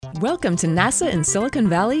Welcome to NASA in Silicon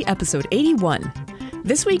Valley, episode 81.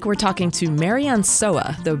 This week we're talking to Marianne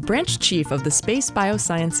Sowa, the branch chief of the Space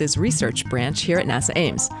Biosciences Research branch here at NASA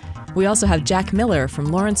Ames. We also have Jack Miller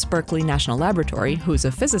from Lawrence Berkeley National Laboratory, who's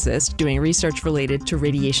a physicist doing research related to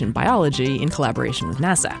radiation biology in collaboration with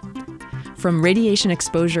NASA. From radiation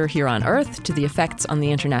exposure here on Earth to the effects on the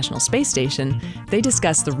International Space Station, they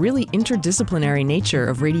discuss the really interdisciplinary nature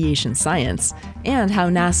of radiation science and how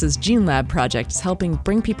NASA's GeneLab project is helping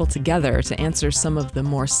bring people together to answer some of the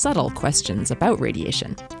more subtle questions about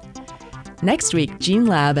radiation. Next week,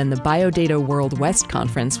 GeneLab and the Biodata World West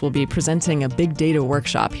Conference will be presenting a big data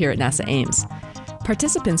workshop here at NASA Ames.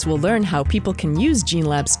 Participants will learn how people can use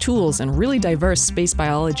GeneLab's tools and really diverse space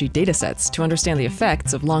biology datasets to understand the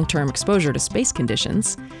effects of long-term exposure to space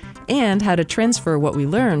conditions, and how to transfer what we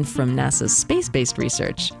learn from NASA's space-based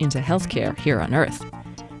research into healthcare here on Earth.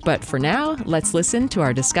 But for now, let's listen to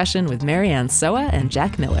our discussion with Marianne Sowa and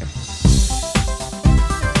Jack Miller.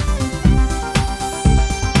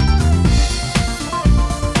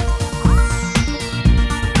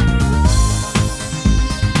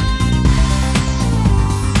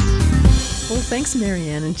 Thanks,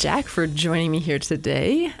 Marianne and Jack, for joining me here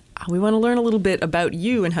today. We want to learn a little bit about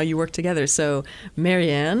you and how you work together. So,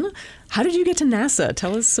 Marianne, how did you get to NASA?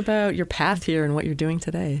 Tell us about your path here and what you're doing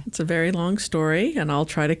today. It's a very long story, and I'll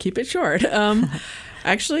try to keep it short.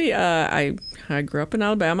 Actually, I grew up in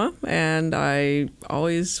Alabama, and I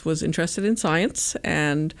always was interested in science.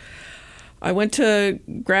 And I went to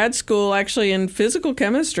grad school, actually, in physical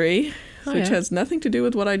chemistry, which has nothing to do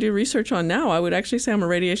with what I do research on now. I would actually say I'm a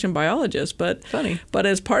radiation biologist. But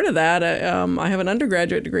as part of that, I have an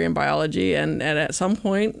undergraduate degree in biology, and at some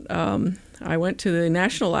point I went to the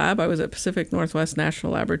National Lab. I was at Pacific Northwest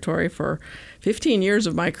National Laboratory for 15 years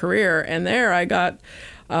of my career, and there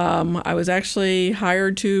I was actually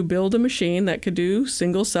hired to build a machine that could do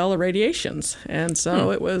single-cell irradiations. And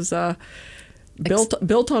so it was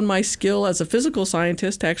built on my skill as a physical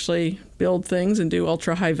scientist to actually build things and do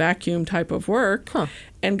ultra-high vacuum type of work,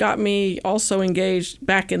 and got me also engaged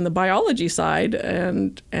back in the biology side.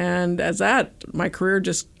 And as that, my career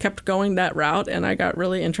just kept going that route, and I got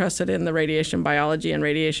really interested in the radiation biology and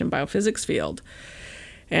radiation biophysics field.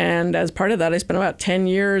 And as part of that, I spent about 10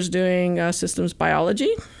 years doing systems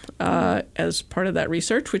biology as part of that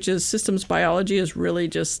research, which is systems biology is really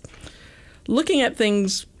just looking at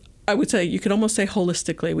things, I would say you could almost say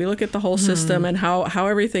holistically. We look at the whole system and how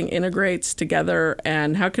everything integrates together,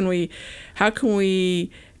 and how can we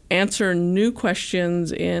answer new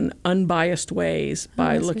questions in unbiased ways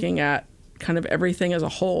by looking at kind of everything as a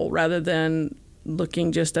whole rather than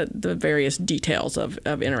looking just at the various details of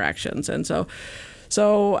interactions. And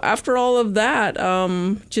so after all of that,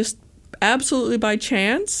 just absolutely by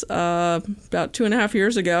chance, about 2.5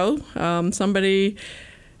 years ago, somebody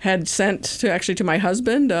had sent to my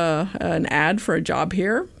husband an ad for a job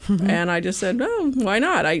here, and I just said, "Oh, why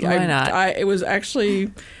not?" It was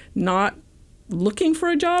actually not looking for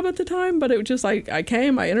a job at the time, but it was just like I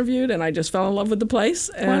came, I interviewed, and I just fell in love with the place,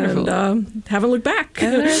 and haven't looked back.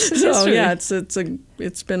 So yeah,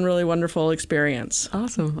 it's been really wonderful experience.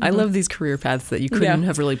 Awesome. I love these career paths that you couldn't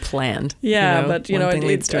have really planned. Yeah, but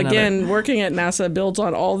again, working at NASA builds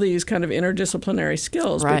on all these kind of interdisciplinary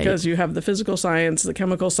skills, because you have the physical science, the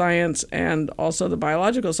chemical science, and also the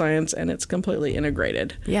biological science, and it's completely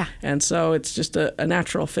integrated. Yeah. And so it's just a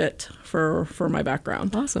natural fit for my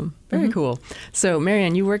background. Awesome. Very cool. So,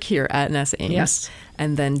 Marianne, you work here at NASA Ames. Yes.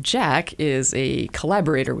 And then Jack is a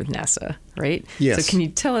collaborator with NASA, right? Yes. So can you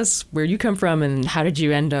tell us where you come from and how did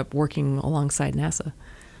you end up working alongside NASA?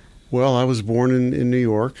 Well, I was born in New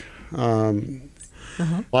York.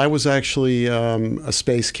 I was actually a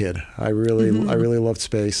space kid. I really loved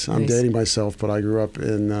space. I'm dating myself, but I grew up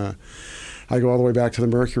I go all the way back to the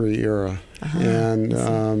Mercury era, and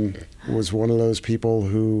was one of those people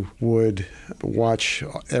who would watch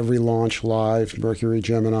every launch live, Mercury,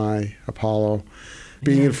 Gemini, Apollo.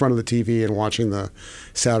 Being in front of the TV and watching the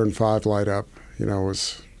Saturn V light up,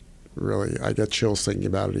 was really, I get chills thinking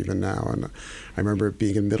about it even now. And I remember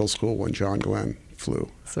being in middle school when John Glenn flew.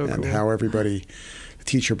 So and cool. How the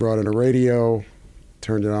teacher brought in a radio,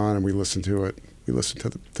 turned it on, and we listened to it. We listened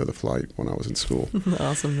to the flight when I was in school.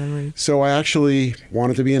 Awesome memory. So I actually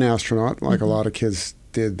wanted to be an astronaut, like a lot of kids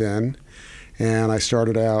did then. And I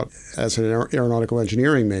started out as an aeronautical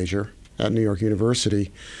engineering major at New York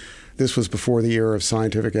University. This was before the era of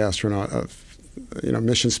scientific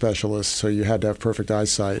mission specialists, so you had to have perfect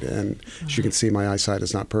eyesight. And as you can see, my eyesight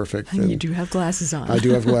is not perfect. And you do have glasses on. I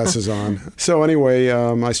do have glasses on. So anyway,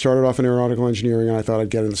 I started off in aeronautical engineering, and I thought I'd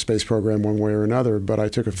get in the space program one way or another. But I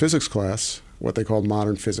took a physics class what they called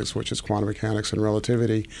modern physics, which is quantum mechanics and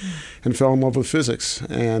relativity, and fell in love with physics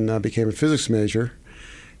and became a physics major.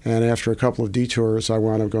 And after a couple of detours, I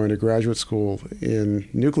wound up going to graduate school in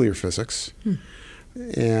nuclear physics.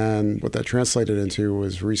 And what that translated into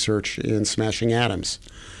was research in smashing atoms.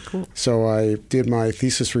 Cool. So I did my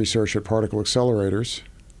thesis research at particle accelerators.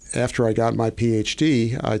 After I got my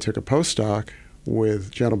PhD, I took a postdoc with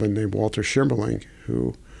a gentleman named Walter Schimberling,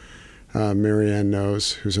 who Marianne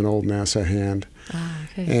knows, who's an old NASA hand,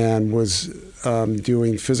 and was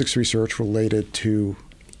doing physics research related to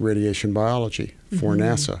radiation biology for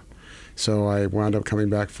NASA. So I wound up coming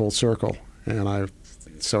back full circle. And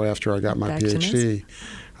so after I got my PhD,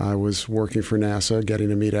 I was working for NASA, getting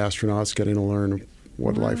to meet astronauts, getting to learn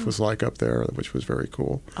what life was like up there, which was very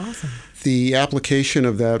cool. Awesome. The application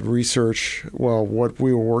of that research, well, what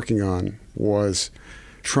we were working on was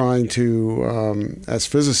trying to, as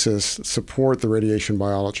physicists, support the radiation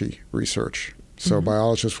biology research. So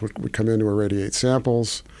biologists would come in to irradiate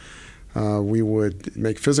samples. We would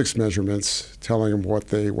make physics measurements, telling them what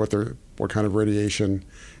kind of radiation,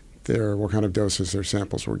 what kind of doses their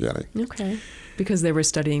samples were getting. Okay, because they were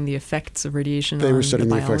studying the effects of radiation. They were studying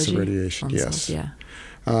the effects of radiation. Yes. Yeah.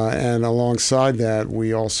 And alongside that,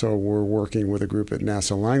 we also were working with a group at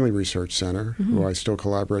NASA Langley Research Center, who I still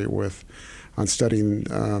collaborate with, on studying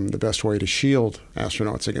the best way to shield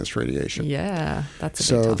astronauts against radiation. Yeah, that's a big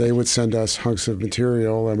So topic. they would send us hunks of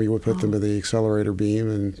material, and we would put them in the accelerator beam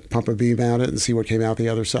and pump a beam at it and see what came out the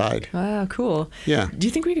other side. Wow, cool. Yeah. Do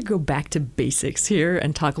you think we could go back to basics here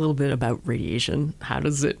and talk a little bit about radiation? How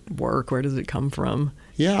does it work? Where does it come from?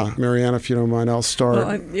 Yeah, Marianne, if you don't mind, I'll start.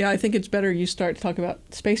 Well, I think it's better you start to talk about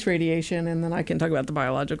space radiation, and then I can talk about the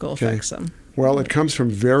biological effects. Well, it comes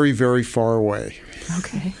from very, very far away.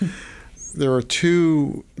 Okay. There are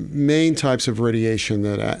two main types of radiation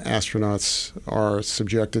that astronauts are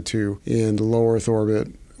subjected to in low Earth orbit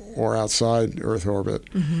or outside Earth orbit.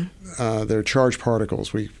 They're charged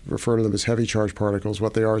particles. We refer to them as heavy charged particles.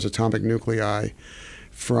 What they are is atomic nuclei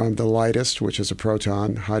from the lightest, which is a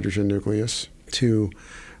proton, hydrogen nucleus, to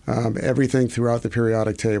everything throughout the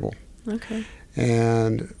periodic table. Okay.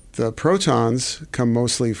 And the protons come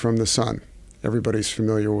mostly from the sun. Everybody's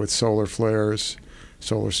familiar with solar flares,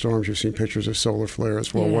 solar storms. You've seen pictures of solar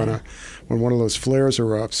flares. Well, when one of those flares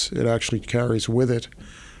erupts, it actually carries with it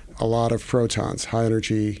a lot of protons, high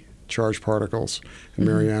energy charged particles. And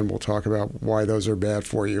Marianne will talk about why those are bad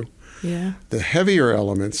for you. Yeah. The heavier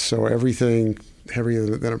elements, so everything heavier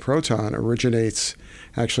than a proton, originates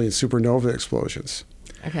actually in supernova explosions.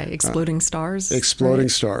 Okay, exploding stars? Exploding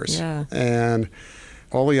right? stars. Yeah. And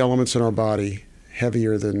all the elements in our body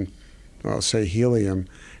heavier than, well, say helium,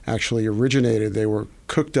 actually originated, they were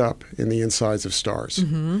cooked up in the insides of stars.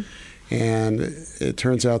 And it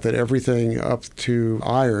turns out that everything up to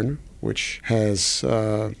iron, which has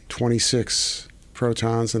 26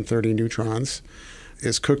 protons and 30 neutrons,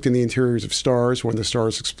 is cooked in the interiors of stars. When the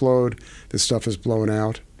stars explode, this stuff is blown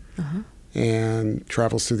out and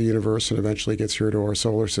travels through the universe and eventually gets here to our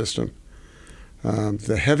solar system.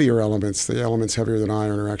 The heavier elements, the elements heavier than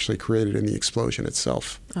iron, are actually created in the explosion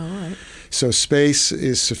itself. All right. So space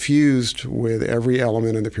is suffused with every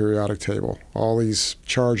element in the periodic table. All these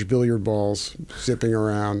charged billiard balls zipping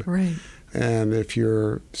around. Right. And if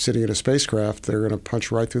you're sitting in a spacecraft, they're going to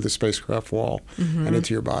punch right through the spacecraft wall and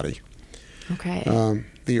into your body. Okay.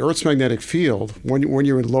 The Earth's magnetic field, when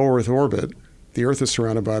you're in low Earth orbit, the Earth is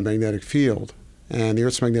surrounded by a magnetic field. And the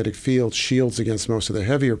Earth's magnetic field shields against most of the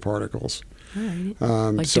heavier particles. All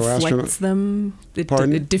right. Like deflects them?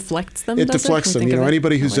 Pardon? It deflects them, It does deflects it? them.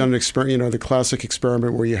 Anybody who's done an experiment, the classic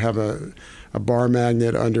experiment where you have a bar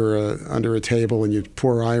magnet under a table and you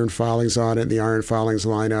pour iron filings on it and the iron filings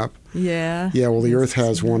line up. Yeah. Yeah, well, the Earth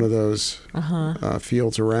has one of those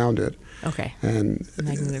fields around it. Okay. And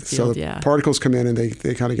magnetic so field, the particles come in and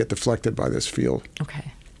they kind of get deflected by this field.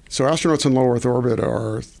 Okay. So astronauts in low Earth orbit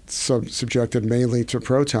are subjected mainly to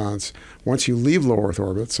protons. Once you leave low Earth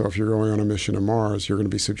orbit, so if you're going on a mission to Mars, you're going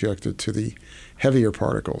to be subjected to the heavier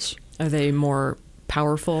particles. Are they more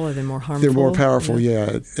powerful? Are they more harmful? They're more powerful,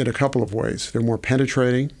 yeah, in a couple of ways. They're more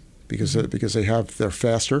penetrating because they're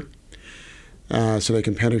faster, so they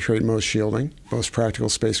can penetrate most shielding, most practical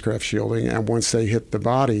spacecraft shielding. And once they hit the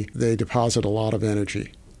body, they deposit a lot of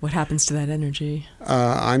energy. What happens to that energy?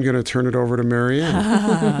 I'm going to turn it over to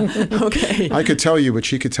Marianne. Okay. I could tell you, but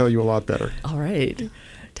she could tell you a lot better. All right.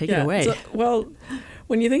 Take it away. So, well,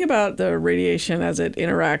 when you think about the radiation as it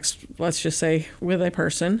interacts, let's just say, with a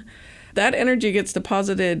person, that energy gets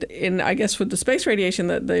deposited in, I guess, with the space radiation,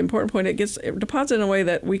 the important point, it gets deposited in a way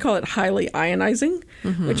that we call it highly ionizing,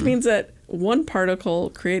 which means that one particle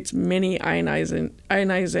creates many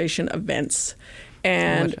ionization events.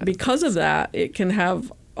 And because of that, it can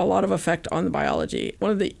have a lot of effect on the biology. One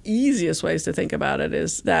of the easiest ways to think about it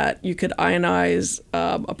is that you could ionize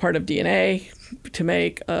a part of DNA to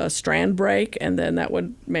make a strand break, and then that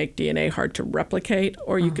would make DNA hard to replicate.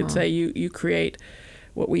 Or you could say you create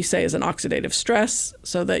what we say is an oxidative stress,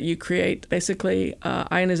 so that you create basically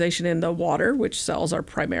ionization in the water, which cells are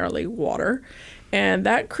primarily water. And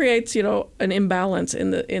that creates, an imbalance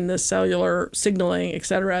in the cellular signaling, et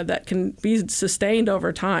cetera, that can be sustained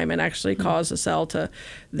over time and actually cause a cell to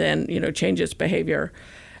then, change its behavior.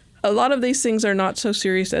 A lot of these things are not so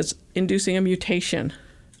serious as inducing a mutation.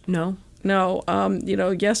 No.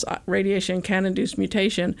 Yes, radiation can induce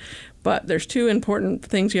mutation, but there's two important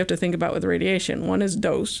things you have to think about with radiation. One is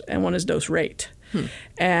dose and one is dose rate.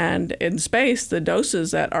 And in space, the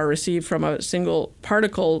doses that are received from a single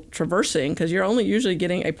particle traversing, because you're only usually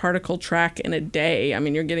getting a particle track in a day. I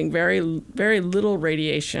mean, you're getting very, very little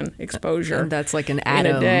radiation exposure. And that's like an atom.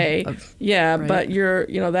 In a day. Right.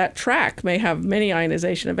 But that track may have many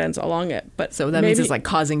ionization events along it. But so that means it's like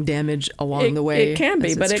causing damage along the way. It can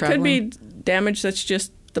be, but it could be damage that's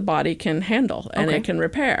just the body can handle and it can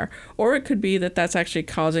repair. Or it could be that that's actually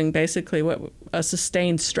causing basically a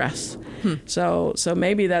sustained stress. So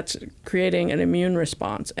maybe that's creating an immune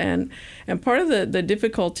response. And part of the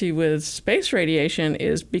difficulty with space radiation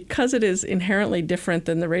is because it is inherently different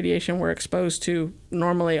than the radiation we're exposed to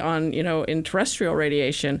normally in terrestrial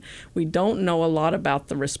radiation, we don't know a lot about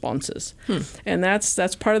the responses. And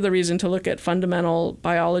that's part of the reason to look at fundamental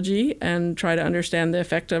biology and try to understand the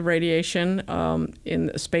effect of radiation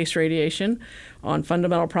in space radiation on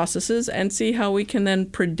fundamental processes and see how we can then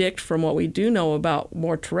predict from what we do know about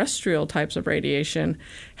more terrestrial types of radiation,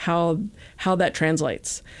 how that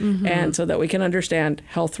translates. And so that we can understand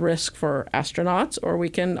health risk for astronauts, or we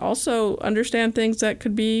can also understand things that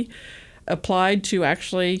could be applied to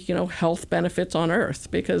actually, health benefits on Earth,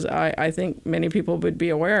 because I think many people would be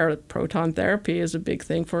aware that proton therapy is a big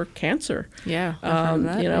thing for cancer. Yeah, I've heard of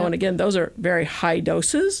that, and again, those are very high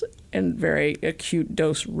doses and very acute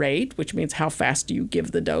dose rate, which means how fast do you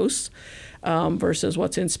give the dose versus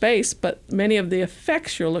what's in space. But many of the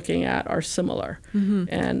effects you're looking at are similar.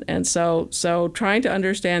 And so trying to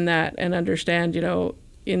understand that and understand,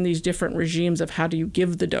 in these different regimes of how do you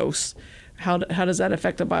give the dose, how does that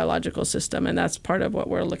affect the biological system? And that's part of what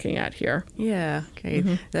we're looking at here. Yeah,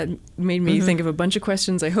 okay. That made me think of a bunch of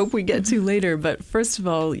questions I hope we get to later. But first of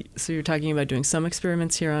all, so you're talking about doing some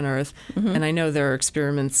experiments here on Earth. And I know there are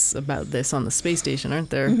experiments about this on the space station, aren't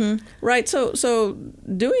there? Right. So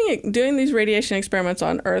doing these radiation experiments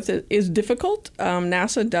on Earth is difficult.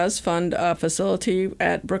 NASA does fund a facility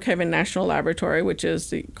at Brookhaven National Laboratory, which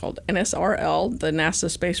is called NSRL, the NASA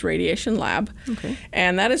Space Radiation Lab. Okay.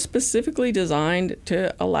 And that is specifically designed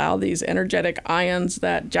to allow these energetic ions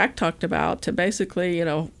that Jack talked about to basically,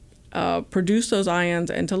 produce those ions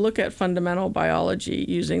and to look at fundamental biology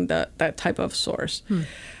using that type of source.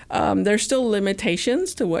 There's still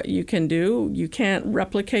limitations to what you can do. You can't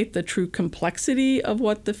replicate the true complexity of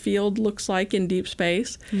what the field looks like in deep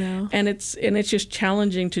space. No. And it's just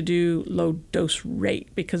challenging to do low dose rate,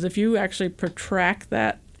 because if you actually protract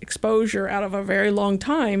that exposure out of a very long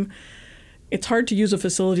time, it's hard to use a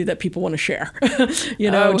facility that people want to share,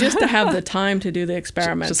 just to have the time to do the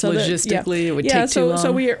experiment. Just logistically, it would take too long.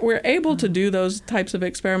 So we're able to do those types of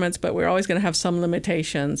experiments, but we're always going to have some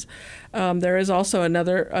limitations. There is also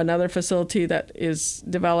another facility that is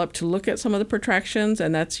developed to look at some of the protractions,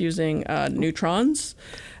 and that's using neutrons.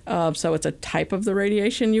 So it's a type of the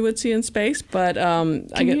radiation you would see in space. But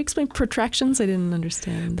can you explain protractions? I didn't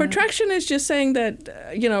understand. Protraction is just saying that,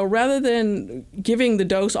 rather than giving the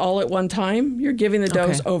dose all at one time, you're giving the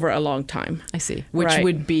dose over a long time. I see. Which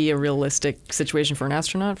would be a realistic situation for an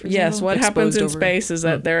astronaut, for example? Yes. What happens in space is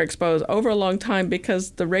that they're exposed over a long time,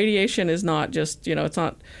 because the radiation is not just, it's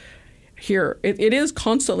not here. It is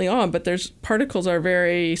constantly on, but particles are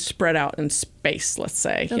very spread out in space, let's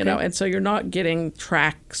say, and so you're not getting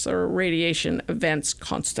tracks or radiation events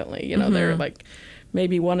constantly. They're like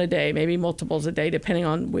maybe one a day, maybe multiples a day, depending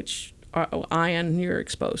on which ion you're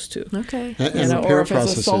exposed to. Okay. And or if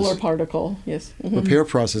it's a solar particle. Yes. Repair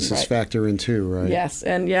processes factor in too, right? Yes.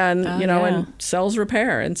 And cells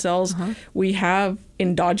repair, and cells we have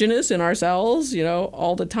endogenous in our cells,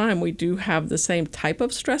 all the time. We do have the same type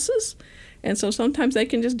of stresses. And so sometimes they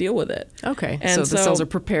can just deal with it. Okay. And so the cells are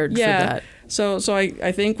prepared for that. So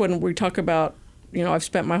I think when we talk about, I've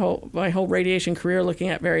spent my whole radiation career looking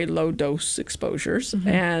at very low dose exposures.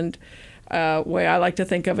 And way I like to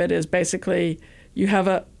think of it is basically you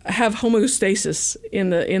have have homeostasis in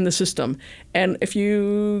the system. And if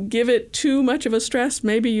you give it too much of a stress,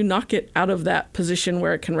 maybe you knock it out of that position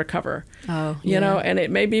where it can recover. Oh, you know, and it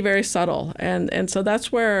may be very subtle. And so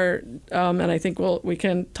that's where, and I think we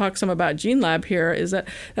can talk some about GeneLab here, is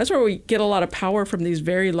that's where we get a lot of power from these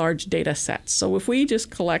very large data sets. So if we just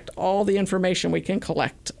collect all the information we can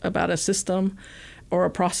collect about a system or a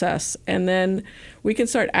process, and then we can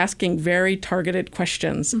start asking very targeted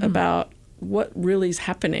questions about what really is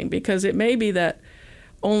happening, because it may be that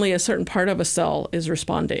only a certain part of a cell is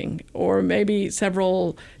responding, or maybe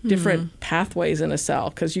several different pathways in a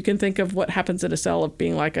cell, because you can think of what happens in a cell of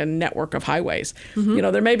being like a network of highways. You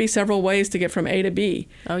know, there may be several ways to get from A to B,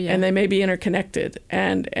 and they may be interconnected.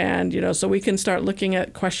 And you know, so we can start looking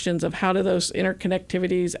at questions of how do those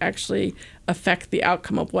interconnectivities actually affect the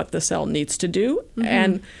outcome of what the cell needs to do,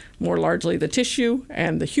 and more largely the tissue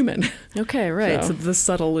and the human. Okay, right. So the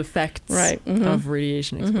subtle effects of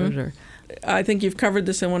radiation exposure. I think you've covered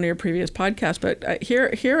this in one of your previous podcasts, but here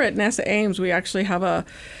at NASA Ames, we actually have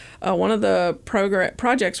one of the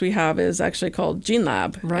projects we have is actually called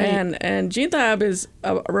GeneLab. Right. And GeneLab is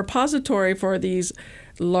a repository for these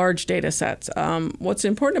large data sets. What's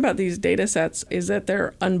important about these data sets is that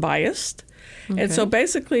they're unbiased. Okay. And so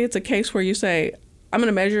basically it's a case where you say, I'm going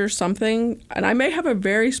to measure something, and I may have a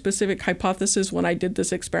very specific hypothesis when I did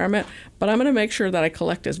this experiment, but I'm going to make sure that I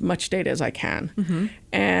collect as much data as I can.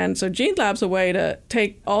 And so GeneLab's a way to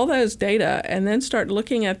take all those data and then start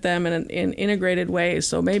looking at them in integrated ways.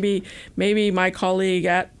 So maybe my colleague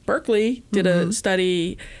at Berkeley did a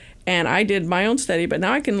study, and I did my own study, but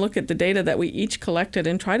now I can look at the data that we each collected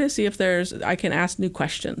and try to see if I can ask new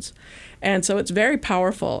questions. And so it's very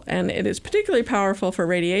powerful, and it is particularly powerful for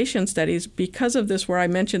radiation studies because of this, where I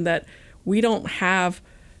mentioned that we don't have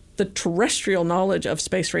the terrestrial knowledge of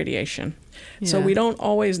space radiation. So we don't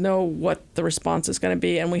always know what the response is going to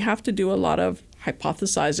be, and we have to do a lot of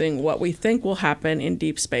hypothesizing what we think will happen in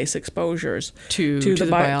deep space exposures to the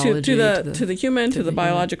biology, to the human, to the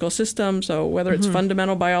biological system. So whether it's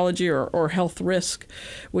fundamental biology or health risk,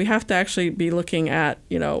 we have to actually be looking at,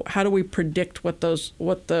 you know, how do we predict what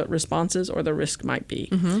the responses or the risk might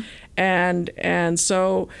be. And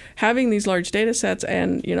so having these large data sets,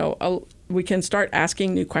 and you know, we can start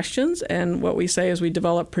asking new questions, and what we say is we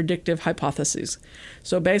develop predictive hypotheses.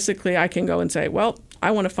 So basically I can go and say, well,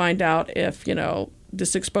 I want to find out if, you know,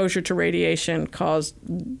 this exposure to radiation caused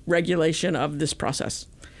regulation of this process.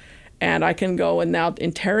 And I can go and now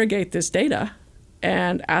interrogate this data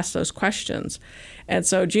and ask those questions. And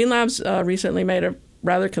so GeneLab's recently made a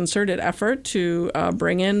rather concerted effort to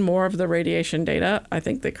bring in more of the radiation data. I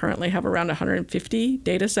think they currently have around 150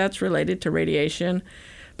 data sets related to radiation.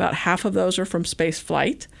 About half of those are from space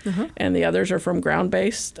flight, and the others are from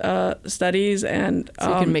ground-based studies. And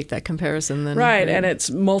so you can make that comparison then. Right, and it's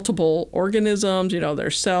multiple organisms. You know,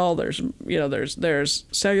 there's there's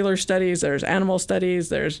cellular studies, there's animal studies,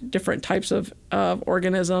 there's different types of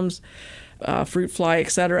organisms, fruit fly, et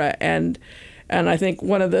cetera. And I think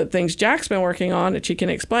one of the things Jack's been working on, that she can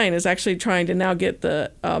explain, is actually trying to now get the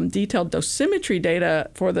detailed dosimetry data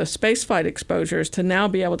for the spaceflight exposures to now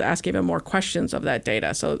be able to ask even more questions of that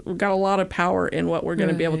data. So we've got a lot of power in what we're going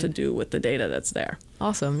to be able to do with the data that's there.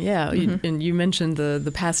 Awesome, yeah. And you mentioned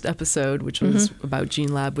the past episode, which was about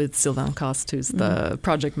GeneLab with Sylvain Coste, who's the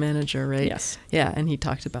project manager, right? Yes. Yeah, and he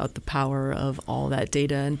talked about the power of all that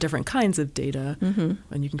data and different kinds of data,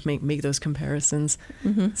 and you can make those comparisons.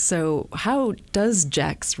 So how does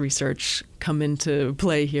Jack's research come into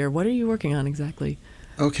play here? What are you working on exactly?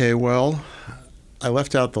 Okay, well, I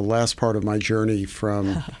left out the last part of my journey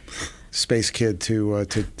from Space Kid to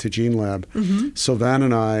GeneLab. Sylvain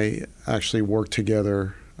and I actually worked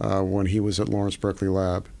together when he was at Lawrence Berkeley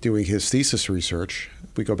Lab doing his thesis research.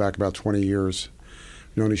 We go back about 20 years,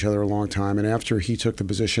 known each other a long time. And after he took the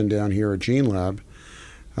position down here at GeneLab,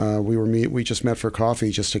 we just met for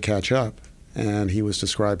coffee just to catch up. And he was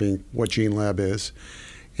describing what GeneLab is,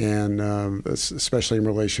 and especially in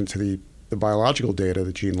relation to the biological data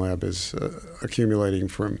that GeneLab is accumulating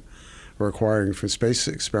from or acquiring from space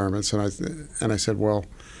experiments. And I said, well,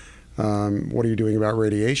 what are you doing about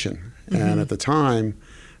radiation? And at the time,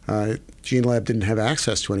 GeneLab didn't have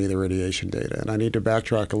access to any of the radiation data. And I need to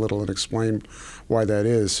backtrack a little and explain why that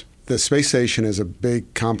is. The space station is a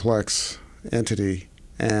big, complex entity.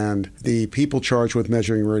 And the people charged with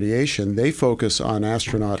measuring radiation, they focus on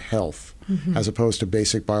astronaut health as opposed to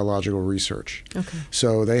basic biological research. Okay.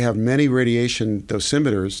 So they have many radiation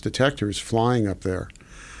dosimeters, detectors, flying up there.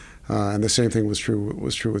 And the same thing was true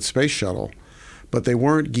with Space Shuttle. but they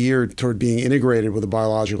weren't geared toward being integrated with the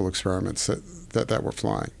biological experiments that were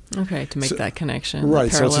flying. Okay, to make that connection.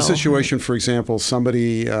 Right. So it's a situation, right? for example,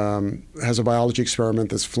 somebody has a biology experiment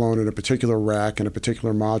that's flown in a particular rack in a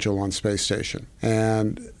particular module on space station.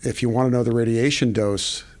 And if you want to know the radiation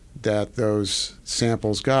dose that those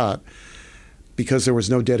samples got, because there was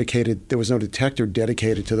no detector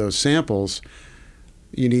dedicated to those samples,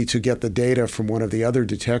 you need to get the data from one of the other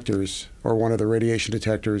detectors or one of the radiation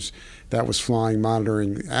detectors that was flying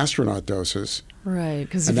monitoring astronaut doses.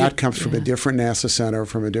 Right. And that comes from a different NASA center,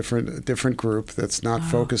 from a different group that's not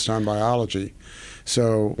focused on biology.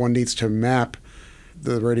 So one needs to map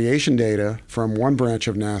the radiation data from one branch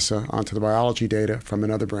of NASA onto the biology data from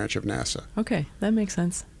another branch of NASA. Okay, that makes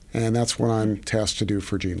sense. And that's what I'm tasked to do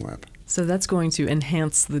for GeneLab. So that's going to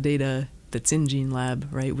enhance the data that's in GeneLab,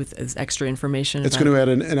 right, with as extra information. It's going to add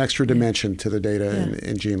an extra dimension to the data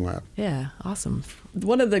in GeneLab. Yeah, awesome.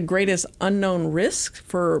 One of the greatest unknown risks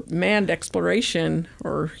for manned exploration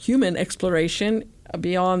or human exploration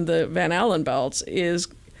beyond the Van Allen belts is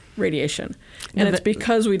radiation. And it's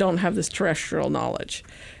because we don't have this terrestrial knowledge.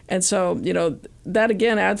 And so, that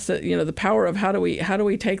again adds to, the power of how do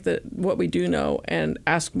we take what we do know and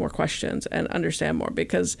ask more questions and understand more,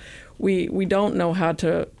 because we don't know how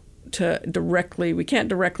we can't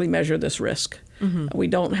directly measure this risk. Mm-hmm. We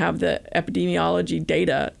don't have the epidemiology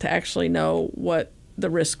data to actually know what the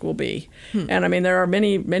risk will be. And I mean, there are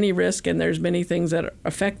many, many risks, and there's many things that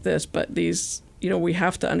affect this, but these, we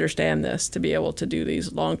have to understand this to be able to do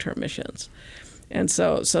these long-term missions. And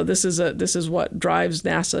so this is what drives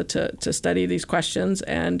NASA to study these questions,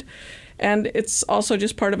 and it's also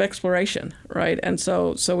just part of exploration, right? And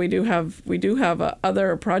so we do have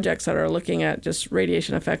other projects that are looking at just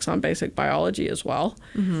radiation effects on basic biology as well.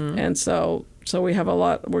 Mm-hmm. And so we have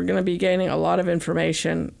we're going to be gaining a lot of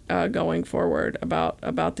information going forward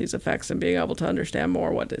about these effects and being able to understand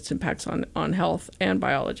more what its impacts on health and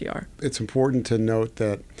biology are. It's important to note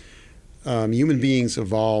that human beings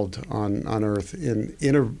evolved on Earth in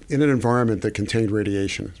an environment that contained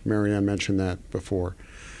radiation. Marianne mentioned that before.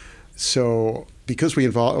 So because we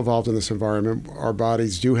evolved in this environment, our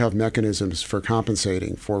bodies do have mechanisms for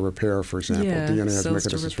compensating for repair, for example. DNA has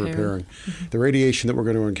mechanisms for repairing. Mm-hmm. The radiation that we're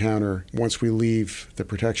going to encounter once we leave the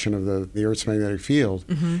protection of the Earth's magnetic field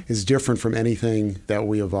is different from anything that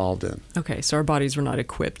we evolved in. Okay, so our bodies were not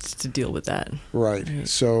equipped to deal with that. Right.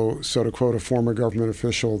 So to quote a former government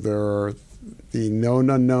official, there are the known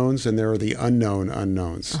unknowns and there are the unknown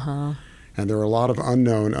unknowns. Uh-huh. And there are a lot of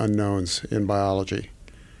unknown unknowns in biology.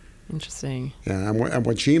 Interesting. Yeah, and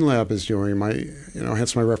what GeneLab is doing,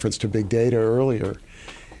 hence my reference to big data earlier,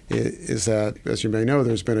 is that, as you may know,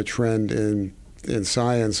 there's been a trend in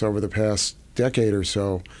science over the past decade or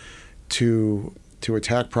so to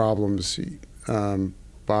attack problems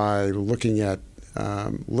by looking at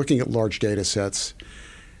large data sets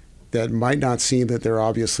that might not seem that they're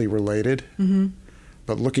obviously related,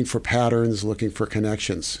 but looking for patterns, looking for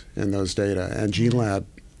connections in those data. And GeneLab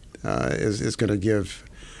is going to give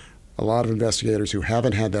a lot of investigators who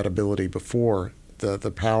haven't had that ability before the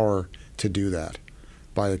power to do that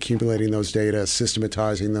by accumulating those data,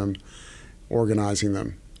 systematizing them, organizing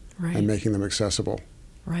them, and making them accessible,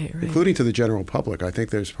 including to the general public. I think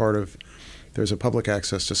there's a public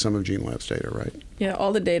access to some of GeneLab's data, right? Yeah,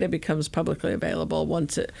 all the data becomes publicly available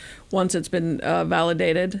once it's been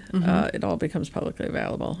validated. It all becomes publicly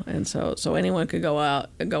available, and so anyone could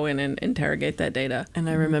go in and interrogate that data. And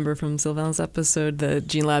I remember from Sylvain's episode, the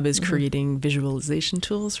GeneLab is creating visualization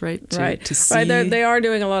tools, right? To see. Right. They are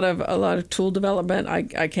doing a lot of tool development.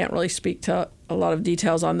 I can't really speak to a lot of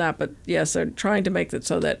details on that, but yes, they're trying to make it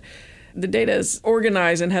so that the data is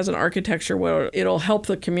organized and has an architecture where it'll help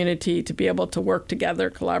the community to be able to work together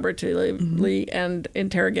collaboratively and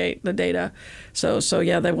interrogate the data. So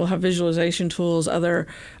yeah, they will have visualization tools, other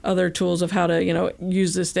tools of how to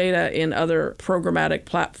use this data in other programmatic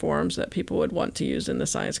platforms that people would want to use in the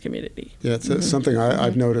science community. Yeah, it's something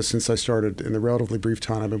I've noticed since I started in the relatively brief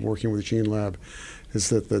time I've been working with GeneLab, is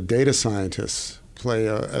that the data scientists play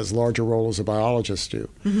as large a role as the biologists do.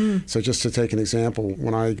 So just to take an example,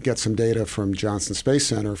 when I get some data from Johnson Space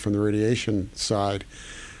Center from the radiation side,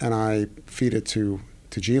 and I feed it to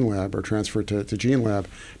GeneLab or transfer it to GeneLab,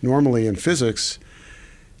 normally in physics,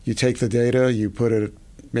 you take the data, you put it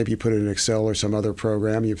in Excel or some other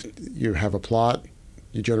program, you have a plot,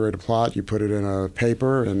 you generate a plot, you put it in a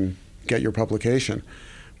paper and get your publication.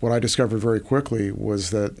 What I discovered very quickly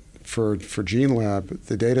was that for GeneLab,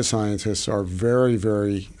 the data scientists are very,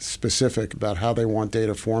 very specific about how they want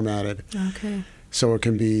data formatted. So it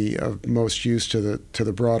can be of most use to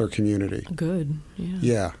the broader community. Good.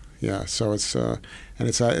 Yeah. Yeah. So it's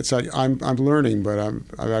I'm learning, but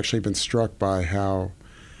I've actually been struck by how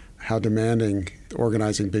demanding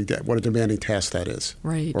organizing big data, what a demanding task that is.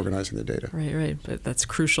 Right. Organizing the data. Right. But that's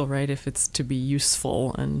crucial, right? If it's to be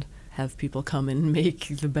useful and have people come and make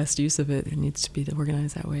the best use of it, it needs to be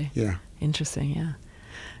organized that way. Yeah. Interesting, yeah.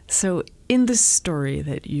 So in the story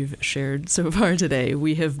that you've shared so far today,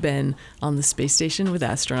 we have been on the space station with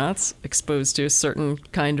astronauts, exposed to a certain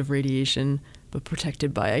kind of radiation, but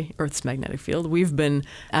protected by Earth's magnetic field. We've been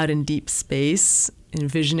out in deep space,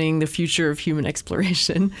 envisioning the future of human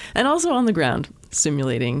exploration, and also on the ground,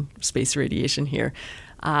 simulating space radiation here.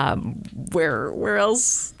 Where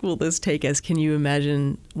else will this take us? Can you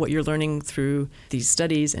imagine what you're learning through these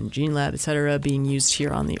studies and GeneLab, et cetera, being used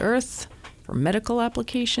here on the Earth for medical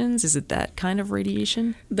applications? Is it that kind of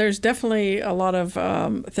radiation? There's definitely a lot of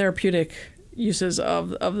therapeutic uses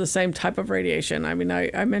of the same type of radiation. I mean,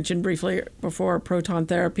 I mentioned briefly before proton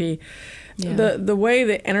therapy. Yeah. The way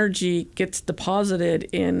the energy gets deposited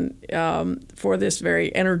in for this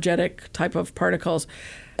very energetic type of particles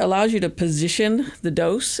allows you to position the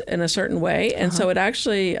dose in a certain way, and so it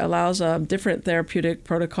actually allows different therapeutic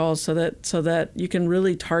protocols so that you can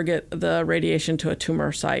really target the radiation to a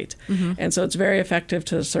tumor site, and so it's very effective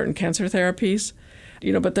to certain cancer therapies.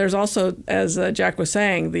 But there's also, as Jack was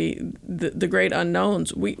saying, the great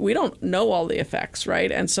unknowns. We don't know all the effects,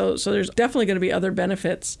 right? And so there's definitely going to be other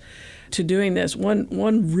benefits to doing this.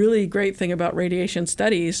 One really great thing about radiation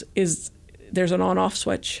studies is there's an on-off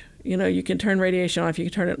switch. You can turn radiation off, you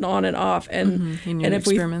can turn it on and off. And in your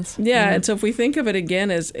experiments. And so if we think of it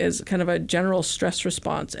again as kind of a general stress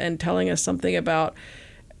response and telling us something about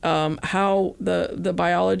how the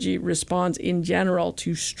biology responds in general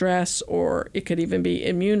to stress, or it could even be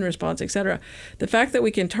immune response, et cetera. The fact that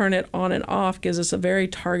we can turn it on and off gives us a very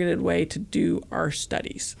targeted way to do our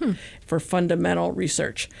studies for fundamental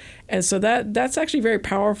research. And so that's actually very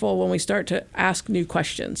powerful when we start to ask new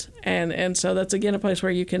questions. And so that's, again, a place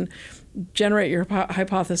where you can generate your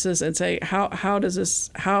hypothesis and say,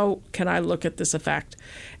 how can I look at this effect?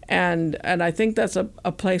 And I think that's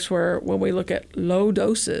a place where when we look at low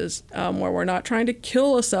doses, where we're not trying to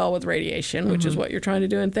kill a cell with radiation, which is what you're trying to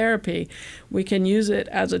do in therapy, we can use it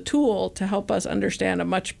as a tool to help us understand a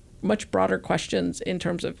much broader questions in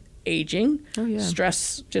terms of aging,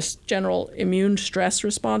 stress, just general immune stress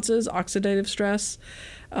responses, oxidative stress.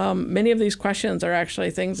 Many of these questions are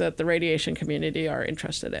actually things that the radiation community are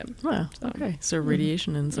interested in. Wow, okay. So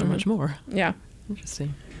radiation and so much more. Yeah.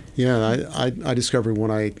 Interesting. Yeah, I discovered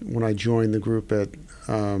when I joined the group at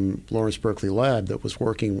Lawrence Berkeley Lab that was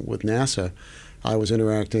working with NASA, I was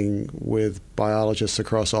interacting with biologists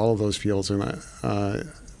across all of those fields. And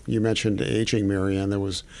you mentioned aging, Marianne. There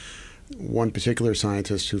was one particular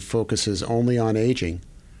scientist who focuses only on aging,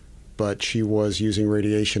 but she was using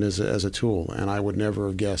radiation as a tool, and I would never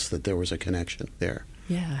have guessed that there was a connection there.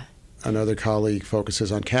 Yeah. Another colleague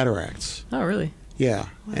focuses on cataracts. Oh, really? Yeah,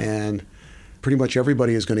 wow. And pretty much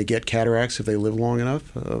everybody is going to get cataracts if they live long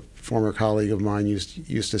enough. A former colleague of mine used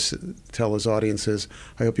to tell his audiences,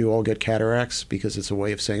 I hope you all get cataracts, because it's a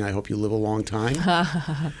way of saying I hope you live a long time.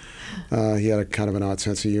 He had a kind of an odd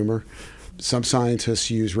sense of humor. Some scientists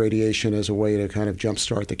use radiation as a way to kind of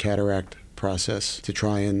jumpstart the cataract process, to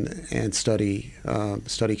try and study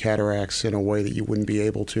cataracts in a way that you wouldn't be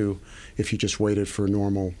able to if you just waited for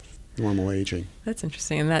normal aging. That's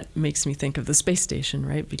interesting, and that makes me think of the space station,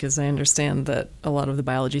 right? Because I understand that a lot of the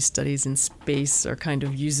biology studies in space are kind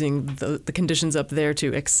of using the conditions up there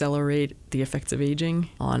to accelerate the effects of aging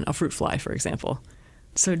on a fruit fly, for example.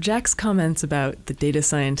 So Jack's comments about the data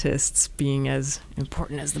scientists being as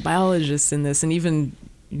important as the biologists in this, and even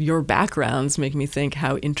your backgrounds, make me think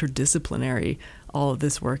how interdisciplinary all of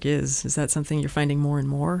this work is. Is that something you're finding more and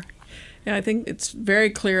more? Yeah, I think it's very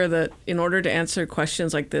clear that in order to answer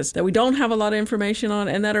questions like this that we don't have a lot of information on,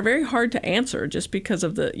 and that are very hard to answer just because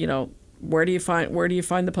of the, where do you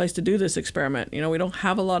find the place to do this experiment? We don't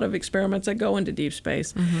have a lot of experiments that go into deep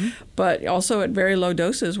space, but also at very low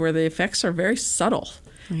doses where the effects are very subtle.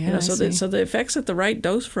 Yeah, so the effects at the right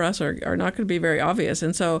dose for us are not going to be very obvious,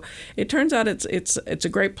 and so it turns out it's a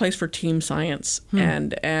great place for team science,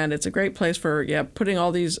 and it's a great place for putting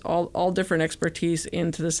all different expertise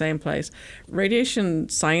into the same place. Radiation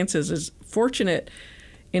sciences is fortunate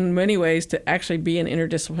in many ways to actually be an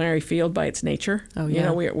interdisciplinary field by its nature. Oh,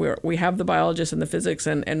 yeah. We have the biologists and the physics,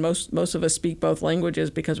 and most of us speak both languages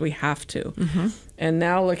because we have to. And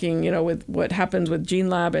now looking, with what happens with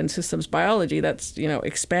GeneLab and systems biology, that's,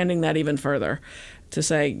 expanding that even further to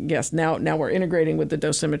say, yes, now we're integrating with the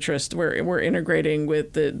dosimetrist, we're integrating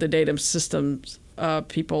with the data systems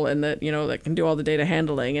people and that can do all the data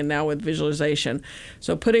handling, and now with visualization.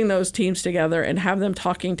 So putting those teams together and have them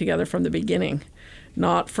talking together from the beginning,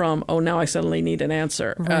 not from, oh, now I suddenly need an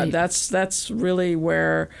answer. Right. That's really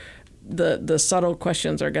where the subtle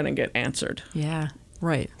questions are going to get answered. Yeah.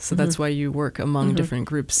 Right. So that's why you work among different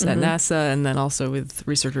groups at NASA, and then also with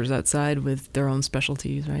researchers outside with their own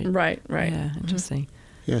specialties, right? Right. Yeah, interesting.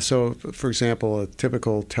 Yeah, so for example, a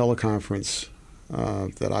typical teleconference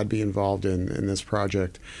that I'd be involved in this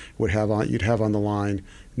project you'd have on the line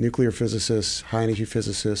nuclear physicists, high energy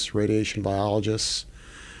physicists, radiation biologists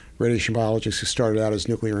who started out as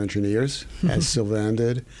nuclear engineers, as Sylvain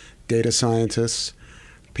did, data scientists,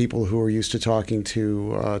 people who are used to talking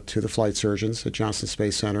to the flight surgeons at Johnson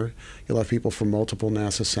Space Center. You'll have people from multiple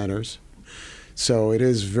NASA centers. So it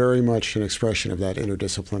is very much an expression of that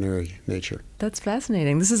interdisciplinary nature. That's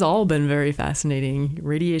fascinating. This has all been very fascinating.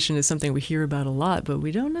 Radiation is something we hear about a lot, but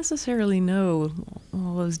we don't necessarily know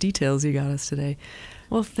all those details you got us today.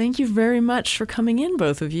 Well, thank you very much for coming in,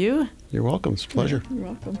 both of you. You're welcome. It's a pleasure. You're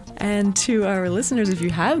welcome. And to our listeners, if you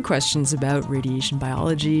have questions about radiation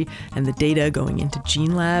biology and the data going into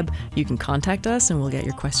GeneLab, you can contact us and we'll get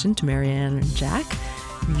your question to Marianne and Jack.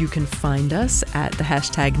 You can find us at the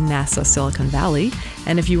hashtag NASA Silicon Valley.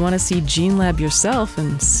 And if you want to see GeneLab yourself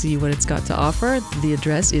and see what it's got to offer, the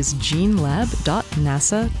address is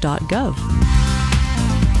genelab.nasa.gov.